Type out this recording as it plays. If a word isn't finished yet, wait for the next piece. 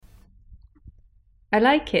I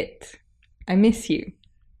like it. I miss you.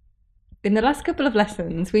 In the last couple of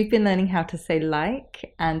lessons, we've been learning how to say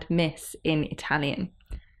like and miss in Italian.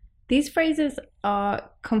 These phrases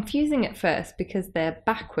are confusing at first because they're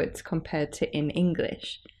backwards compared to in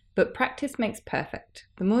English, but practice makes perfect.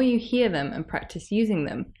 The more you hear them and practice using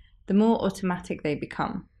them, the more automatic they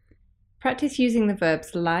become. Practice using the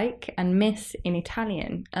verbs like and miss in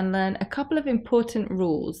Italian and learn a couple of important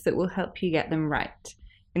rules that will help you get them right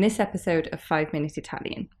in this episode of 5 Minute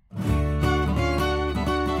Italian.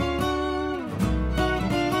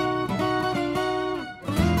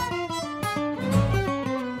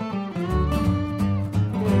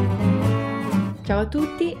 Ciao a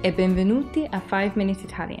tutti e benvenuti a 5 Minute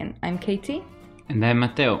Italian. I'm Katie. And I'm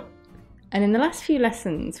Matteo. And in the last few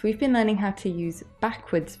lessons, we've been learning how to use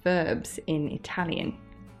backwards verbs in Italian,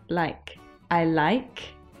 like I like,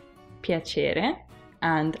 piacere,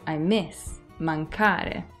 and I miss,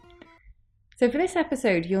 mancare. So for this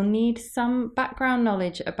episode, you'll need some background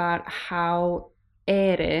knowledge about how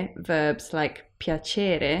ere verbs like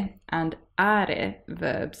piacere and are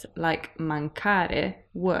verbs like mancare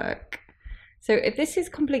work. So if this is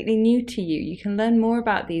completely new to you, you can learn more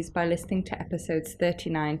about these by listening to episodes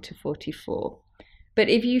 39 to 44. But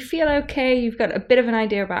if you feel okay, you've got a bit of an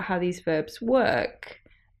idea about how these verbs work,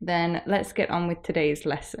 then let's get on with today's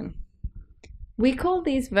lesson. We call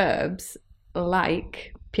these verbs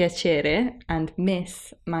like, piacere, and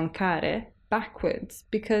miss, mancare, backwards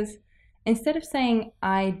because instead of saying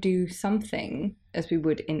I do something, as we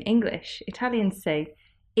would in English, Italians say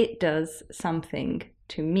it does something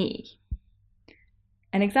to me.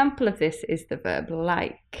 An example of this is the verb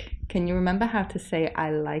like. Can you remember how to say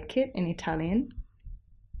I like it in Italian?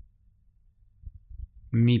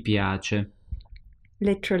 Mi piace.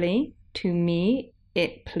 Literally, to me,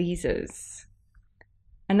 it pleases.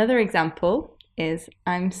 Another example is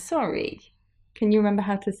I'm sorry. Can you remember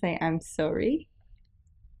how to say I'm sorry?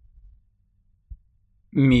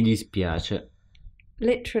 Mi dispiace.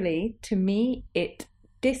 Literally, to me, it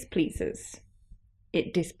displeases.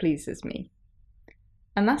 It displeases me.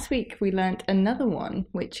 And last week we learnt another one,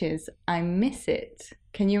 which is I miss it.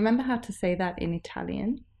 Can you remember how to say that in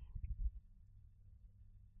Italian?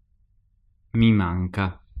 Mi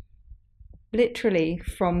manca. Literally,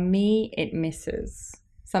 from me it misses.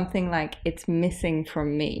 Something like it's missing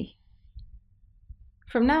from me.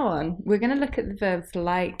 From now on, we're going to look at the verbs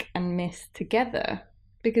like and miss together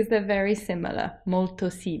because they're very similar, molto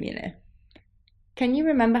simile. Can you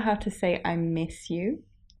remember how to say I miss you?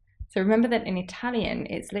 So remember that in Italian,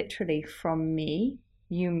 it's literally from me,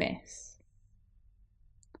 you miss.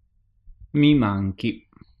 Mi manchi.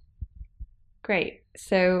 Great.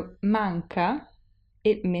 So manca,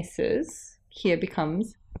 it misses, here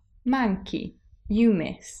becomes manchi, you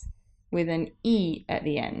miss, with an E at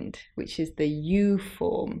the end, which is the you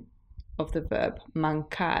form of the verb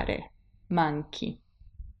mancare, manchi.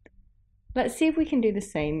 Let's see if we can do the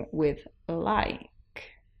same with like.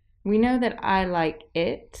 We know that I like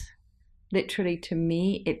it, literally to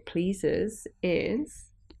me it pleases,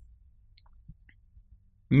 is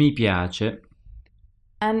Mi piace.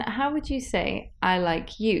 And how would you say I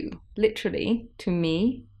like you? Literally, to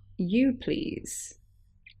me, you please.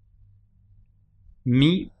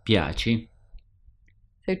 Mi piaci.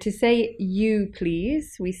 So to say you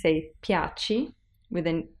please, we say piaci with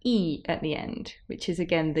an E at the end, which is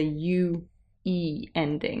again the U-E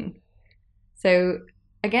ending. So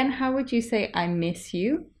again, how would you say I miss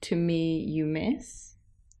you? To me, you miss.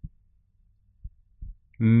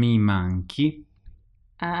 Mi manchi.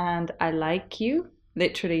 And I like you,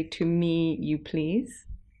 literally to me, you please.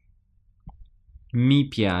 Mi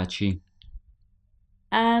piaci.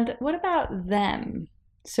 And what about them?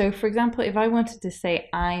 So for example, if I wanted to say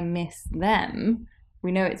I miss them,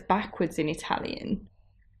 we know it's backwards in Italian.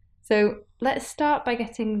 So let's start by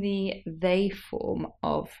getting the they form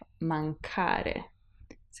of mancare.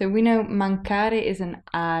 So we know mancare is an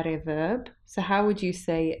are verb. So how would you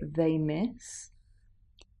say they miss?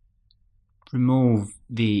 Remove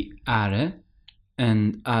the are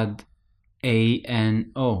and add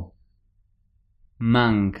ano.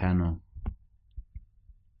 Mancano.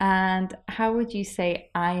 And how would you say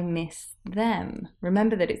I miss them?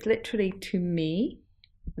 Remember that it's literally to me,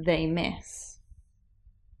 they miss.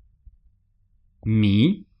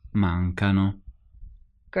 Mi mancano.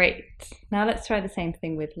 Great. Now let's try the same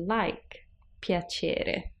thing with like,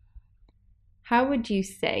 piacere. How would you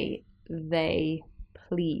say they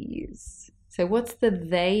please? So what's the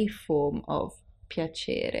they form of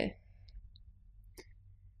piacere?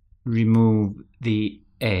 Remove the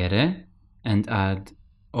ere and add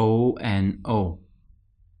ono.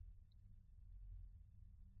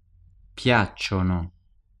 piacciono.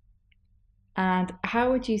 And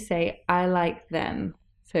how would you say I like them?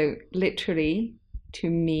 So literally, to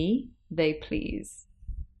me, they please.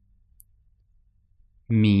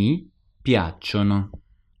 Mi piacciono.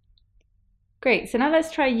 Great, so now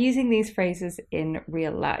let's try using these phrases in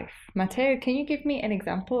real life. Matteo, can you give me an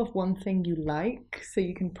example of one thing you like so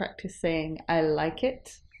you can practice saying I like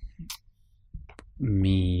it?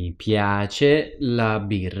 Mi piace la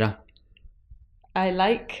birra. I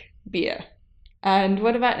like beer. And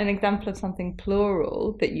what about an example of something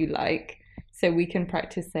plural that you like so we can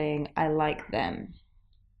practice saying I like them?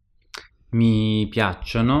 Mi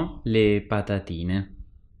piacciono le patatine.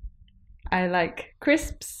 I like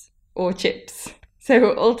crisps or chips.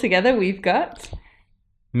 So altogether we've got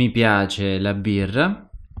Mi piace la birra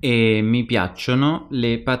e mi piacciono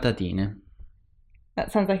le patatine.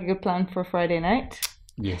 that sounds like a good plan for a Friday night.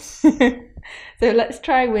 Yes. So let's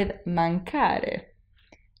try with mancare.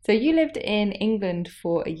 So you lived in England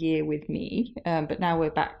for a year with me, but now we're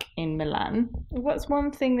back in Milan. What's one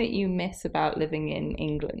thing that you miss about living in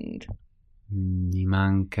England? Mi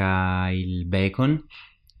manca il bacon.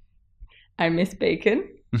 I miss bacon.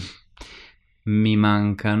 Mi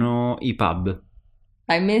mancano I pub.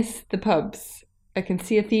 I miss the pubs. I can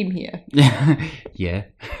see a theme here. Yeah.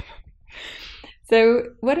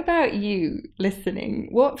 So, what about you listening?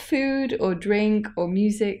 What food or drink or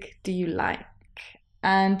music do you like?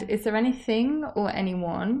 And is there anything or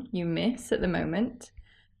anyone you miss at the moment?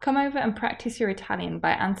 Come over and practice your Italian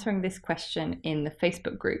by answering this question in the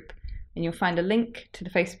Facebook group, and you'll find a link to the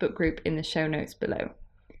Facebook group in the show notes below.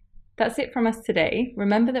 That's it from us today.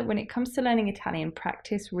 Remember that when it comes to learning Italian,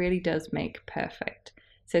 practice really does make perfect.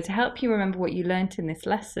 So to help you remember what you learnt in this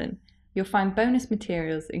lesson, you'll find bonus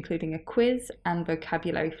materials including a quiz and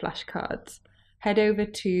vocabulary flashcards. Head over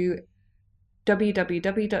to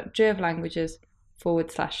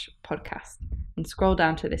www.gervlanguages.com/podcast and scroll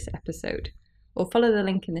down to this episode, or follow the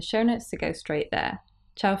link in the show notes to go straight there.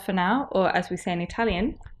 Ciao for now, or as we say in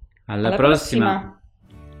Italian, Alla prossima.